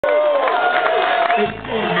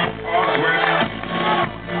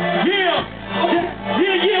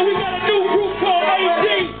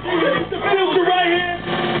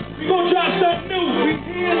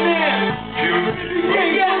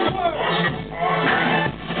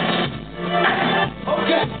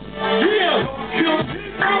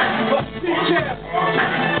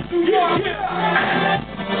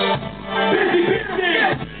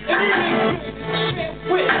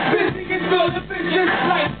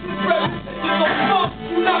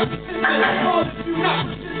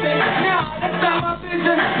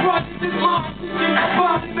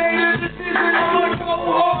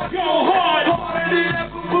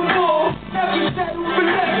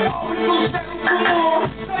for more.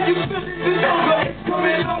 Now you feel this hunger, it's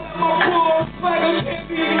coming out of my core. Swagger can't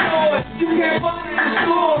be ignored, you can't find it in the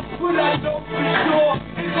store. What I know for sure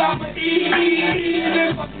is I'ma eat, and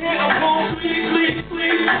if I can't, I'm gon' sleep.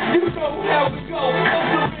 You know how we go,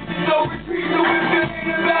 no retreat. So if it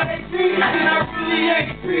ain't about 18, then I really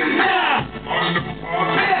ain't free. Nah,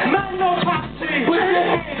 man, no pop shit. Put your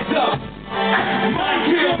hands up. Man,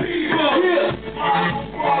 kill people. Yeah.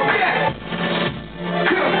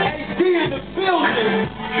 HD in the building.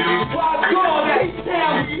 Why God,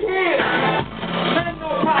 H-Town, we here. Man, no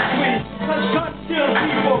pop shit. Cause guns kill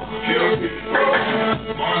people.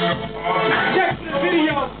 Check the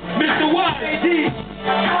video, Mr. YAD.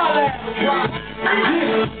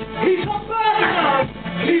 He's a murderer.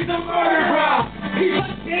 He's a murderer. He's a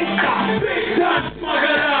gangster. Big time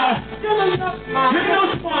smuggler. Still enough, man. You know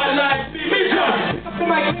smart like me. Me just pick up the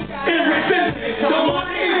mic and represent someone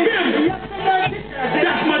in him.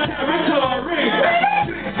 That's my territory.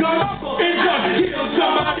 Go up and just kill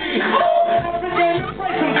somebody. Every day you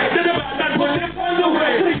pray someday. Then the bad man put them guns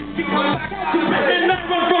away. And not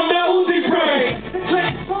run from the Uzi spray. The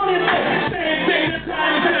train on his head. Same thing the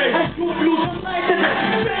time day. And you lose some life today.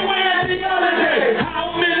 Same way as the other day. How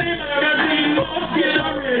many magazines must get a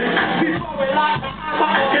ring? Before we lock the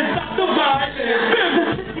eyes and stop the violence. The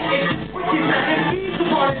city is wicked and feeds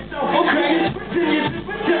upon itself. Okay, it's written, it's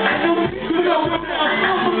written, and no people go down.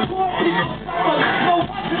 No support, people suffer, no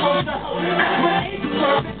watching on the house. When angels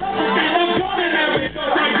are picked up, and I'm gunning everything.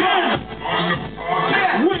 I'm gunning.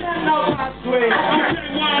 Yeah, we don't know pathway. Okay,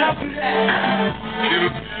 why not do that?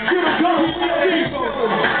 Get a gun with your people.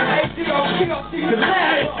 Hey, get up, the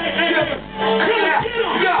last.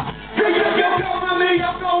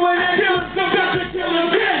 I'm going in here, about to kill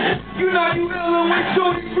again. You know you ill and when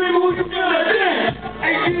shorty scream who you feel again.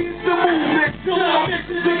 AD is the movement, till our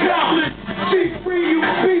mission is accomplished. Be free, you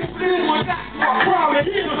will be free, well that's my promise.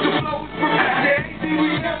 The flow is perfected, AD we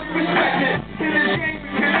never respected. In this game we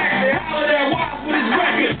connected, holler that wise with his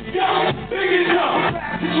record. Yo, big it up,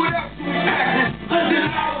 practice what else you expected.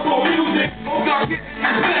 Undeniable music, oh God get in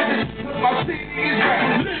his message. Cause my city is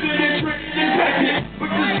reckless, living and training and tested. But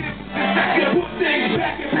just give us a second, put things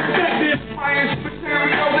back in perspective. My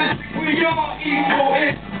inspirationalistic, we all equal.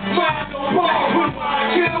 It's mind on par with my